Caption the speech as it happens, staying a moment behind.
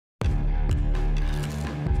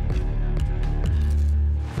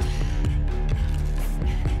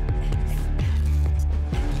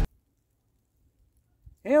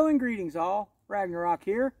Hail and greetings all, Ragnarok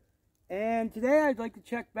here, and today I'd like to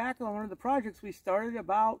check back on one of the projects we started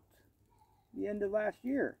about the end of last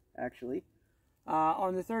year, actually.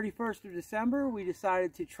 On the 31st of December, we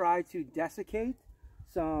decided to try to desiccate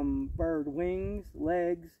some bird wings,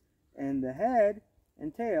 legs, and the head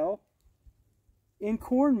and tail in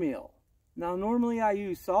cornmeal. Now normally I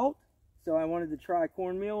use salt, so I wanted to try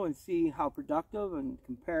cornmeal and see how productive and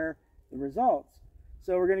compare the results.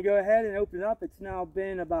 So we're going to go ahead and open it up. It's now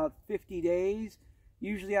been about 50 days.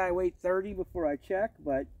 Usually I wait 30 before I check,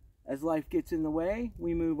 but as life gets in the way,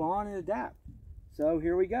 we move on and adapt. So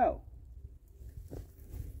here we go.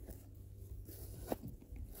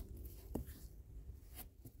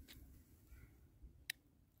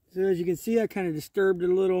 So as you can see, I kind of disturbed it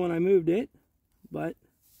a little when I moved it, but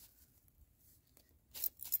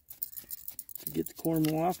to get the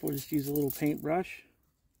cornmeal off, we'll just use a little paintbrush.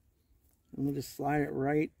 And we'll just slide it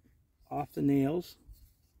right off the nails.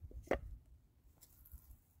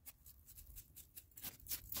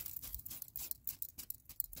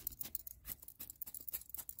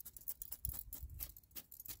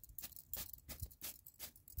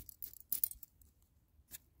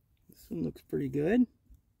 This one looks pretty good.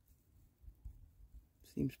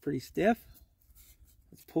 Seems pretty stiff.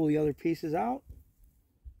 Let's pull the other pieces out.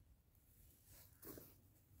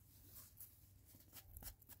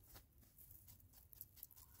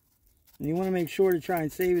 And you want to make sure to try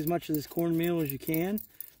and save as much of this cornmeal as you can,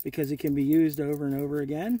 because it can be used over and over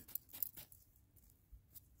again.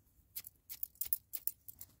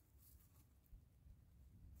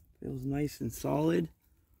 Feels nice and solid,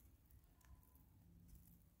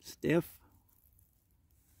 stiff.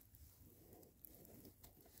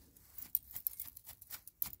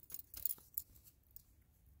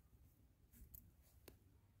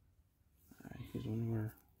 All right, here's one of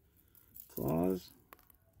our claws.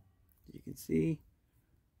 You can see,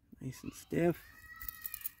 nice and stiff.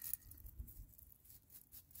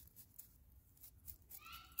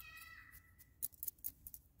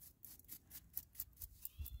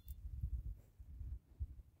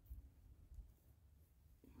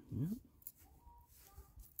 Yep.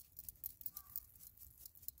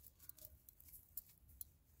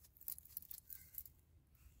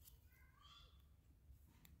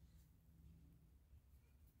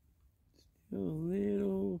 Still a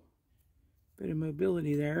little bit of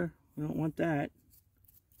mobility there. We don't want that.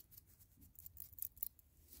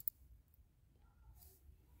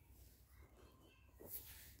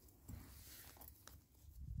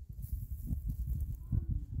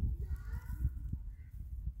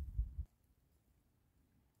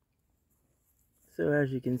 So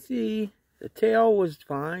as you can see, the tail was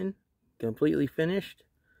fine, completely finished.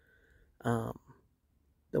 The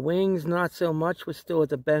wings, not so much, was still at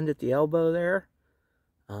the bend at the elbow there.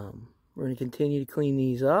 We're going to continue to clean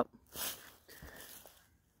these up.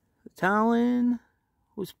 The talon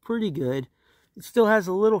was pretty good. It still has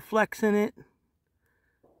a little flex in it,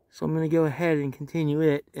 so I'm going to go ahead and continue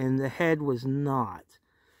it. And the head was not.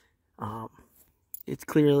 It's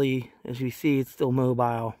clearly, as you see, it's still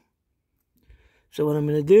mobile. So what I'm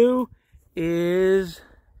going to do is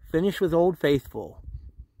finish with Old Faithful.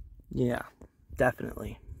 Yeah,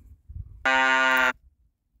 definitely.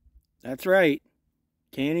 That's right.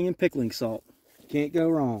 Canning and pickling salt. Can't go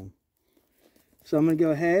wrong. So I'm going to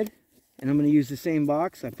go ahead and I'm going to use the same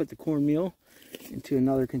box. I put the cornmeal into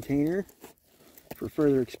another container for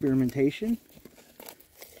further experimentation.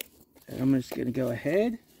 And I'm just going to go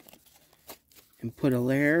ahead and put a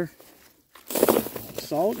layer of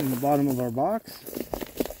salt in the bottom of our box.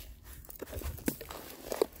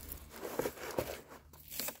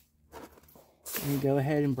 And go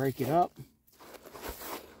ahead and break it up.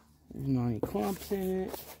 There's not any clumps in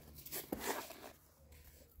it.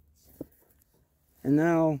 And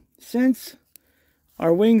now, since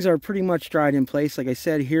our wings are pretty much dried in place, like I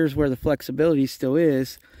said, here's where the flexibility still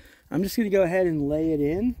is. I'm just going to go ahead and lay it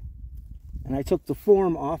in. And I took the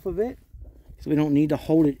form off of it, so we don't need to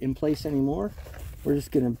hold it in place anymore. We're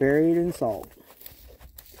just going to bury it in salt.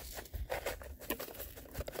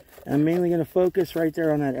 And I'm mainly going to focus right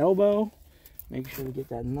there on that elbow. Make sure we get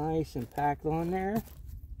that nice and packed on there.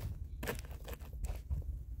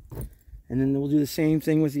 And then we'll do the same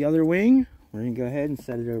thing with the other wing. We're going to go ahead and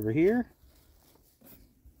set it over here.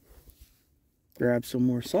 Grab some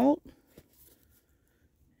more salt.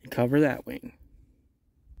 And cover that wing.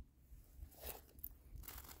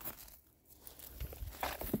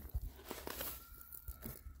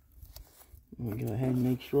 I'm going to go ahead and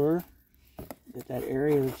make sure that that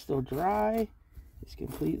area that's still dry is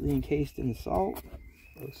completely encased in the salt.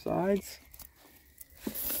 Both sides.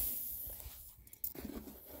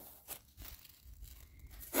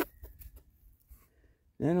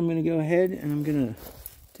 Then I'm going to go ahead and I'm going to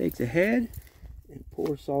take the head and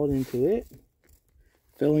pour salt into it,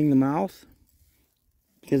 filling the mouth,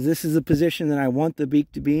 because this is the position that I want the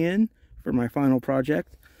beak to be in for my final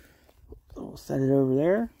project. I'll set it over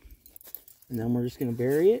there, and then we're just going to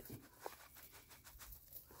bury it.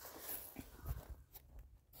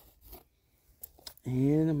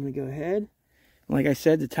 And I'm going to go ahead. Like I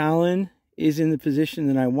said, the talon is in the position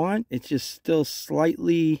that I want. It's just still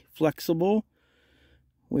slightly flexible,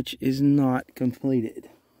 which is not completed.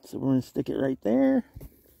 So we're going to stick it right there,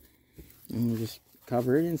 and we'll just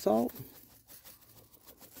cover it in salt.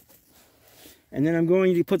 And then I'm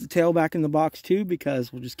going to put the tail back in the box too,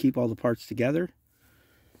 because we'll just keep all the parts together.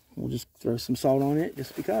 We'll just throw some salt on it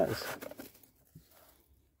just because.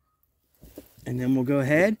 And then we'll go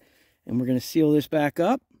ahead and we're going to seal this back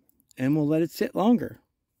up, and we'll let it sit longer.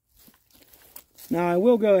 Now I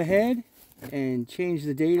will go ahead and change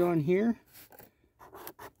the date on here,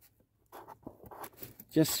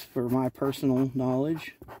 just for my personal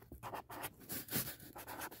knowledge.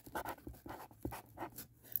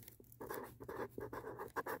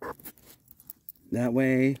 That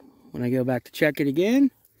way, when I go back to check it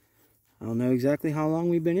again, I'll know exactly how long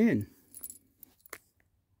we've been in.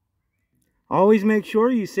 Always make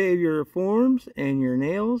sure you save your forms and your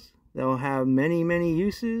nails. They'll have many, many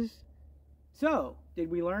uses. So,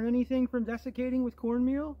 did we learn anything from desiccating with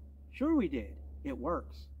cornmeal? Sure we did. It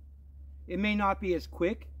works. It may not be as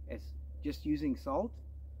quick as just using salt,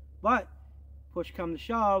 but push come to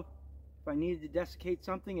shove, if I needed to desiccate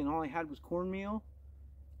something and all I had was cornmeal,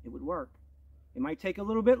 it would work. It might take a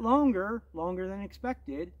little bit longer than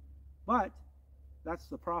expected, but that's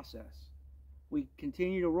the process. We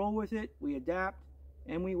continue to roll with it, we adapt,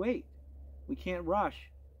 and we wait. We can't rush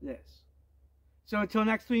this. So until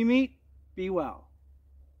next we meet, be well.